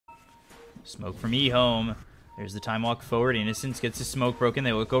Smoke from E-Home. There's the time walk forward. Innocence gets his smoke broken.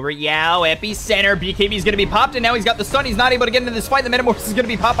 They look over. Yao, epicenter. BKB's going to be popped, and now he's got the stun. He's not able to get into this fight. The Metamorphosis is going to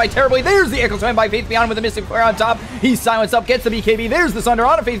be popped by Terribly. There's the Echo Slam by Faith Beyond with a Mystic Flare on top. He's silenced up, gets the BKB. There's the Sunder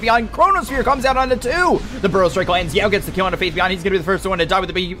on a Faith Beyond. Chronosphere comes out onto 2. The Burrow Strike lands. Yao gets the kill on a Faith Beyond. He's going to be the first one to die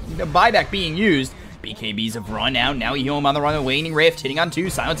with the buyback being used. BKBs have run out. Now E-Home on the run, the Waning Rift, hitting on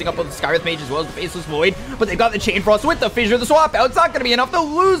 2, silencing up both the Skywrath Mage as well as the Faceless Void. But they've got the Chain Frost with the Fissure, the swap out. It's not going to be enough. They'll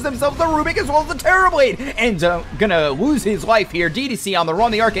lose themselves. The Rubik as well as the Terrorblade. And gonna lose his life here. DDC on the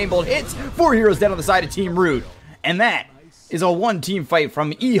run. The Arcane Bolt hits. 4 heroes dead on the side of Team Root. And that is a 1-team fight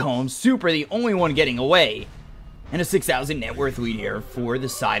from E-Home. Super the only one getting away. And a 6,000 net worth lead here for the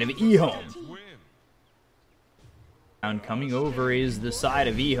side of E-Home. And coming over is the side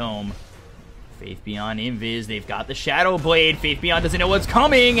of E-Home. Faith Beyond Invis, they've got the Shadow Blade. Faith Beyond doesn't know what's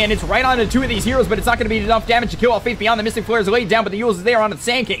coming, and it's right onto 2 of these heroes, but it's not going to be enough damage to kill off Faith Beyond. The Mystic Flare is laid down, but the Yules is there on the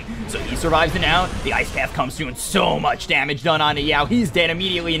Sand King, so he survives it now. The Ice Path comes through, and so much damage done onto Yao. He's dead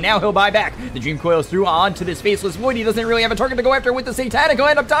immediately, and now he'll buy back. The Dream Coils through onto this Faceless Void. He doesn't really have a target to go after with the Satanic. He'll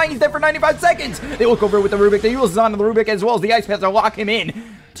end up dying. He's dead for 95 seconds. They look over with the Rubik. The Yules is on the Rubik as well as the Ice Path to lock him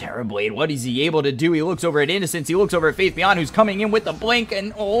in. Terrorblade, what is he able to do? He looks over at Innocence, he looks over at Faith Beyond, who's coming in with the blink,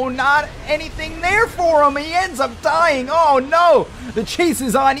 and oh, not anything there for him. He ends up dying. Oh no! The chase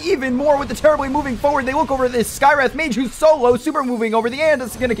is on even more with the Terrorblade moving forward. They look over at this Skywrath Mage who's solo, super moving over the end.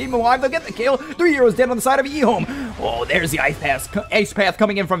 This is going to keep him alive. They'll get the kill. 3 heroes dead on the side of E-Home. Oh, there's the Ice Path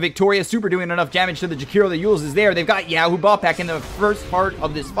coming in from Victoria. Super doing enough damage to the Jakiro. The Yules is there. They've got Yao, who bought back in the first part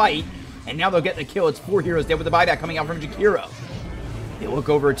of this fight, and now they'll get the kill. It's 4 heroes dead with the buyback coming out from Jakiro. They look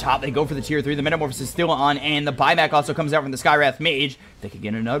over top, they go for the tier 3, the Metamorphosis is still on, and the buyback also comes out from the Skywrath Mage. They could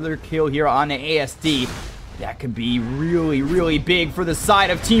get another kill here on the ASD. That could be really, really big for the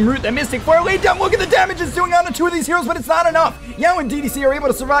side of Team Root. The Mystic Flare laid down. Look at the damage it's doing on the 2 of these heroes, but it's not enough. Yao and DDC are able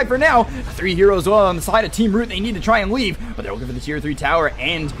to survive for now. 3 heroes on the side of Team Root. They need to try and leave, but they're looking for the tier 3 tower,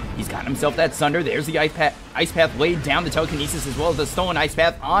 and he's got himself that Sunder. There's the Ice Path laid down, the Telekinesis as well as the Stolen Ice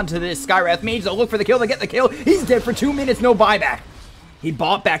Path onto this Skywrath Mage. They'll look for the kill. They get the kill. He's dead for 2 minutes. No buyback. He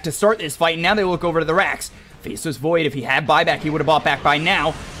bought back to start this fight, and now they look over to the racks. Faceless Void, if he had buyback, he would have bought back by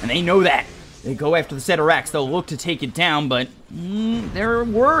now, and they know that. They go after the set of racks. They'll look to take it down, but they're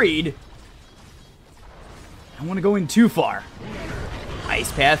worried. I don't want to go in too far.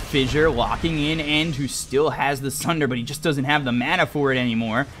 Ice Path, Fissure, locking in End, who still has the Sunder, but he just doesn't have the mana for it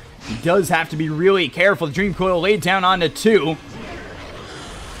anymore. He does have to be really careful. The Dream Coil laid down onto 2.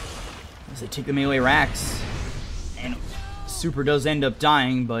 As they take the melee racks. And Super does end up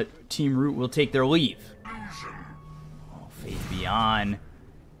dying, but Team Root will take their leave. Oh, Faith Beyond.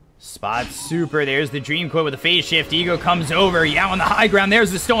 Spot Super. There's the Dream Coil with the phase shift. Ego comes over. Yao on the high ground.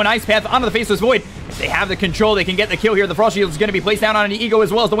 There's the Stolen Ice Path onto the Faceless Void. If they have the control, they can get the kill here. The Frost Shield is going to be placed down on an Ego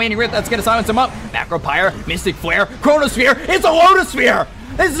as well as the Waning Rift. That's going to silence him up. Macro Pyre, Mystic Flare, Chronosphere. It's a Lotus Sphere!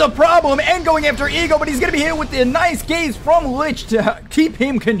 This is a problem, and going after Ego, but he's going to be hit with the nice gaze from Lich to keep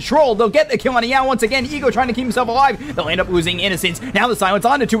him controlled. They'll get the kill on Yao once again. Ego trying to keep himself alive. They'll end up losing Innocence. Now the silence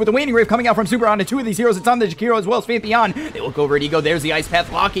onto 2 with the Waning Rift coming out from Super onto 2 of these heroes. It's on the Jakiro as well as Faith Beyond. They look over at Ego. There's the Ice Path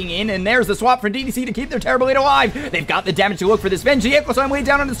locking in, and there's the swap for DDC to keep their Terrorblade alive. They've got the damage to look for this Venge. The Echo Slam laid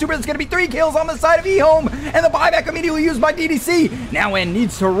down on the Super. That's going to be 3 kills on the side of E-Home, and the buyback immediately used by DDC. Now End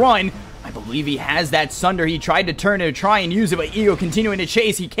needs to run. I believe he has that Sunder. He tried to turn to try and use it, but Ego continuing to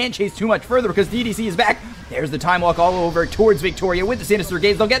chase. He can't chase too much further because DDC is back. There's the Time Walk all over towards Victoria with the Sinister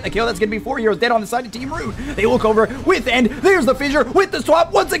Gaze. They'll get the kill. That's going to be 4 heroes dead on the side of Team Root. They look over with End. There's the Fissure with the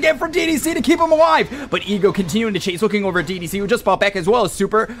swap once again from DDC to keep him alive. But Ego continuing to chase, looking over at DDC, who just fought back as well as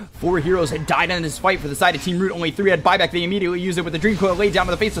Super. 4 heroes had died in this fight for the side of Team Root. Only 3 had buyback. They immediately use it with the Dream Coil laid down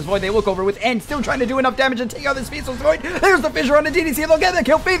with the Faceless Void. They look over with End, still trying to do enough damage and take out this Faceless Void. There's the Fissure on the DDC. They'll get the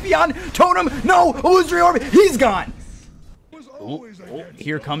kill. Faith Beyond, Totem, no, Illusory Orb, he's gone. Oh,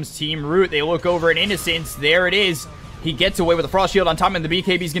 here comes Team Root. They look over at Innocence. There it is. He gets away with a Frost Shield on top, and the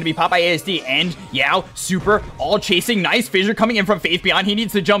BKB is going to be popped by ASD. And Yao, Super, all chasing. Nice Fissure coming in from Faith Beyond. He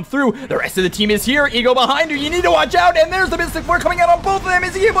needs to jump through. The rest of the team is here. Ego behind you. You need to watch out. And there's the Mystic Flare coming out on both of them.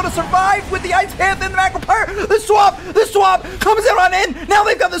 Is he able to survive with the Ice Path and the Macro Pyre? The swap comes out on End. Now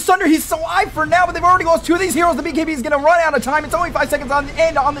they've got the Sunder. He's alive for now, but they've already lost 2 of these heroes. The BKB is going to run out of time. It's only 5 seconds on the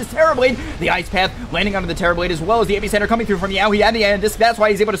end on this Terrorblade. The Ice Path landing onto the Terrorblade as well as the Epicenter coming through from Yao. He had the Disc. That's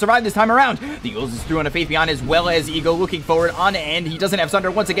why he's able to survive this time around. The Eagles is through on a Faith Beyond as well as Ego Eagle looking forward on end. He doesn't have Sunder.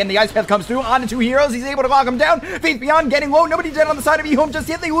 Once again, the Ice Path comes through onto 2 heroes. He's able to lock him down. Faith Beyond getting low. Nobody dead on the side of E-Home just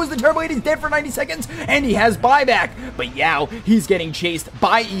yet. They lose the Turbo Blade. He's dead for 90 seconds, and he has buyback. But Yao, he's getting chased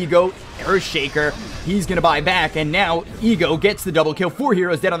by Ego. Earthshaker, he's gonna buy back, and now Ego gets the double kill. 4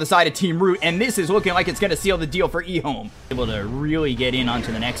 heroes dead on the side of Team Root, and this is looking like it's gonna seal the deal for E-Home. Able to really get in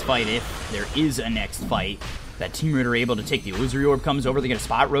onto the next fight if there is a next fight. That Team Root are able to take the Illusory Orb, comes over, they're gonna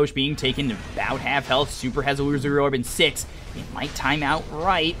spot Roche being taken to about half health. Super has Illusory Orb in 6. It might time out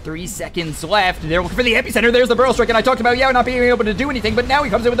right. 3 seconds left. They're looking for the epicenter. There's the Barrel Strike, and I talked about Yao not being able to do anything, but now he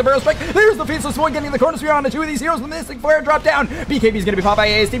comes in with the Barrel Strike. There's the Faceless Void getting the Chronosphere onto 2 of these heroes. The Mystic Flare drop down. BKB's gonna be popped by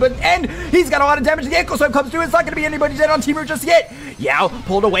ASD, but he's got a lot of damage. The Ankle Swipe comes through. It's not gonna be anybody dead on Team Root just yet. Yao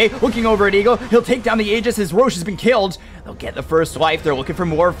pulled away, looking over at Eagle. He'll take down the Aegis as Roche has been killed. They'll get the first life. They're looking for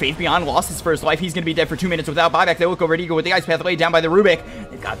more. Faith Beyond lost his first life. He's gonna be dead for 2 minutes without buyback. They look over at Eagle with the Ice Path laid down by the Rubik.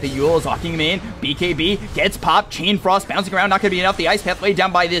 They've got the Yules locking him in. BKB gets popped. Chain Frost bouncing around. Not gonna be enough. The Ice Path laid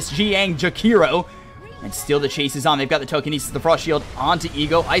down by this Jiang Jakiro. And still the chase is on. They've got the Telekinesis, the Frost Shield onto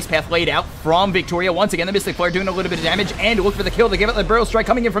Ego. Ice Path laid out from Victoria. Once again, the Mystic Flare doing a little bit of damage. And look for the kill. They give it the Barrel Strike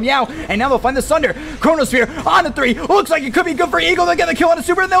coming in from Yao. And now they'll find the Sunder. Chronosphere on the 3. Looks like it could be good for Eagle. They'll get the kill on the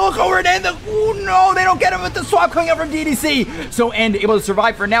Super. And they'll look over and oh no, they don't get him with the swap coming up from DDC. So End able to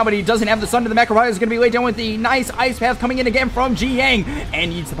survive for now, but he doesn't have the Sunder. The Macropire is going to be laid down with the nice Ice Path coming in again from Jiang. And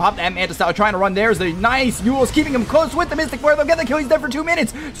needs to pop that Manta Style trying to run. There's the nice Yules keeping him close with the Mystic Flare. They'll get the kill. He's dead for 2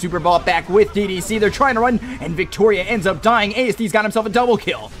 minutes. Super Ball back with DDC. They're trying to run, and Victoria ends up dying. ASD's got himself a double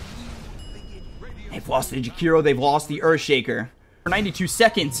kill. They've lost the Jakiro. They've lost the Earthshaker. For 92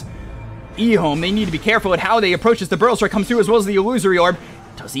 seconds, E-Home, they need to be careful at how they approach this. The Barrel Strike comes through as well as the Illusory Orb.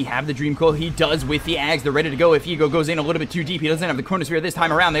 Does he have the Dream Coil? He does with the Ags. They're ready to go if Ego goes in a little bit too deep. He doesn't have the Chronosphere this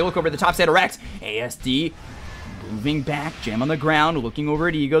time around. They look over the top set of Rex. ASD moving back, Gem on the ground, looking over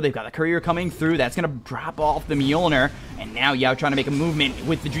at Ego. They've got the Courier coming through. That's going to drop off the Mjolnir. And now Yao trying to make a movement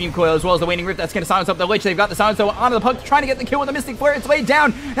with the Dream Coil as well as the Waning Rift. That's going to silence up the Lich. They've got the Silence Though onto the Punk, trying to get the kill with the Mystic Flare. It's laid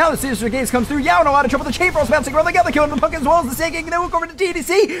down. Now the Sinister Gaze comes through. Yao in a lot of trouble. The Chain Frost bouncing around. They got the kill on the Punk as well as the Sand King. They look over to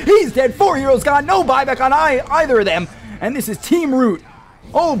DDC. He's dead. 4 heroes gone. No buyback on either of them. And this is Team Root.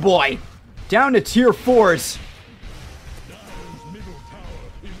 Oh boy. Down to tier 4s.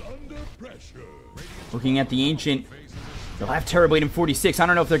 Looking at the Ancient. They'll have Terrorblade in 46. I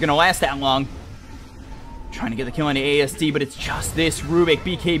don't know if they're going to last that long. Trying to get the kill on the ASD, but it's just this Rubik.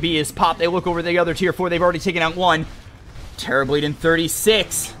 BKB is popped. They look over the other tier 4. They've already taken out 1. Terrorblade in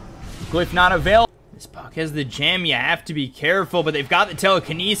 36. Glyph not available. This puck has the gem. You have to be careful, but they've got the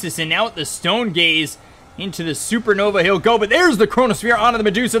Telekinesis, and now with the Stone Gaze into the Supernova he'll go, but there's the Chronosphere onto the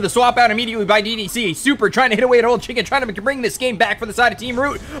Medusa. The swap out immediately by DDC. Super trying to hit away at Old Chicken, trying to bring this game back for the side of Team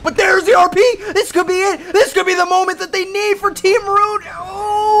Root. But there's the RP. This could be it. This could be the moment that they need for Team Root.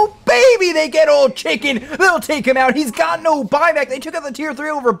 Oh, baby, they get Old Chicken. They'll take him out. He's got no buyback. They took out the tier 3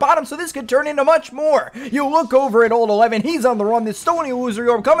 over bottom, so this could turn into much more. You look over at Old 11. He's on the run. This Stony Illusory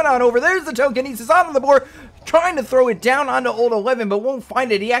Orb coming on over. There's the Telekinesis onto the board. Trying to throw it down onto Old 11, but won't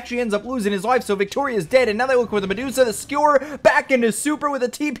find it. He actually ends up losing his life, so Victoria's dead. And now they look with the Medusa, the Skewer, back into Super with a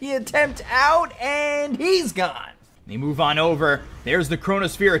TP attempt out, and he's gone. They move on over. There's the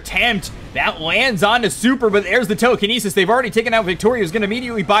Chronosphere attempt. That lands onto Super, but there's the Telekinesis. They've already taken out Victoria, who's going to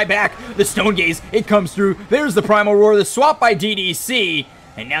immediately buy back. The Stone Gaze, it comes through. There's the Primal Roar, the swap by DDC.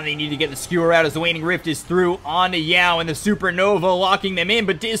 And now they need to get the Skewer out as the Waning Rift is through onto Yao and the Supernova locking them in.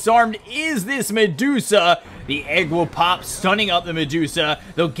 But disarmed is this Medusa. The egg will pop, stunning up the Medusa.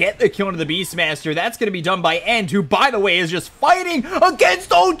 They'll get the kill into the Beastmaster. That's going to be done by End, who, by the way, is just fighting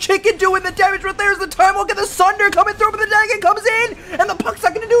against Old Chicken, doing the damage. But there's the time. We'll get the Sunder coming through, but the Dragon comes in, and the Puck's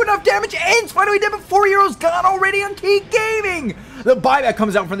not going to do enough damage. End's finally dead, but 4 heroes gone already on Key Gaming. The buyback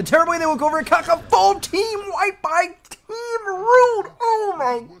comes out from the Terrorblade. They look over at Kaka. Full team wipe by Team Root. Oh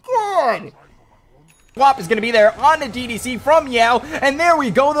my god. Swap is going to be there on the DDC from Yao, and there we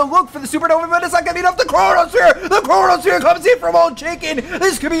go. The look for the Supernova, but it's not going to be enough. The Chronosphere comes in from Old Chicken.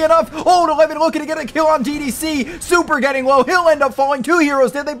 This could be enough. Old 11 looking to get a kill on DDC. Super getting low. He'll end up falling. 2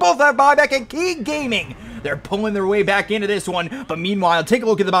 heroes dead. They both have buyback, and Key Gaming, they're pulling their way back into this one. But meanwhile, take a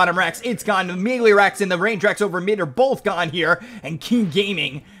look at the bottom racks. It's gone. The melee racks and the range racks over mid are both gone here. And King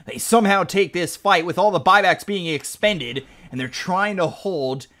Gaming, they somehow take this fight with all the buybacks being expended, and they're trying to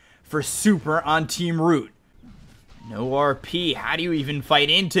hold for Super on Team Root. No RP. How do you even fight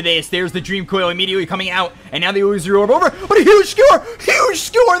into this? There's the Dream Coil immediately coming out, and now the Illusory Orb over. But a huge skewer! Huge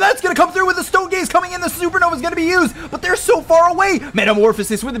skewer! That's going to come through with the Stone Gaze coming in. The Supernova is going to be used, but they're so far away.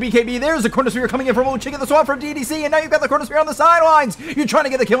 Metamorphosis with the BKB. There's the Chronosphere coming in from Old Chicken the Swamp from DDC, and now you've got the Chronosphere on the sidelines. You're trying to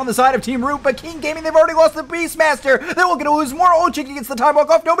get the kill on the side of Team Root, but King Gaming, they've already lost the Beastmaster. They're looking to lose more. Old Chicken gets the time walk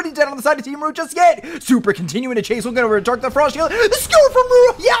off. Nobody dead on the side of Team Root just yet. Super continuing to chase. Looking over at Dark the Frost Shield. The skewer from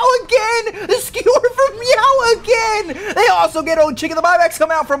Yao again! The skewer from Yao again! They also get Old Chicken. The buybacks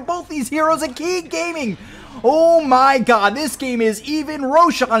come out from both these heroes and King Gaming. Oh my god, this game is even.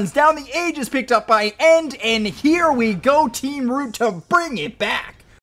 Roshan's down. The Age is picked up by End, and here we go, Team Root to bring it back.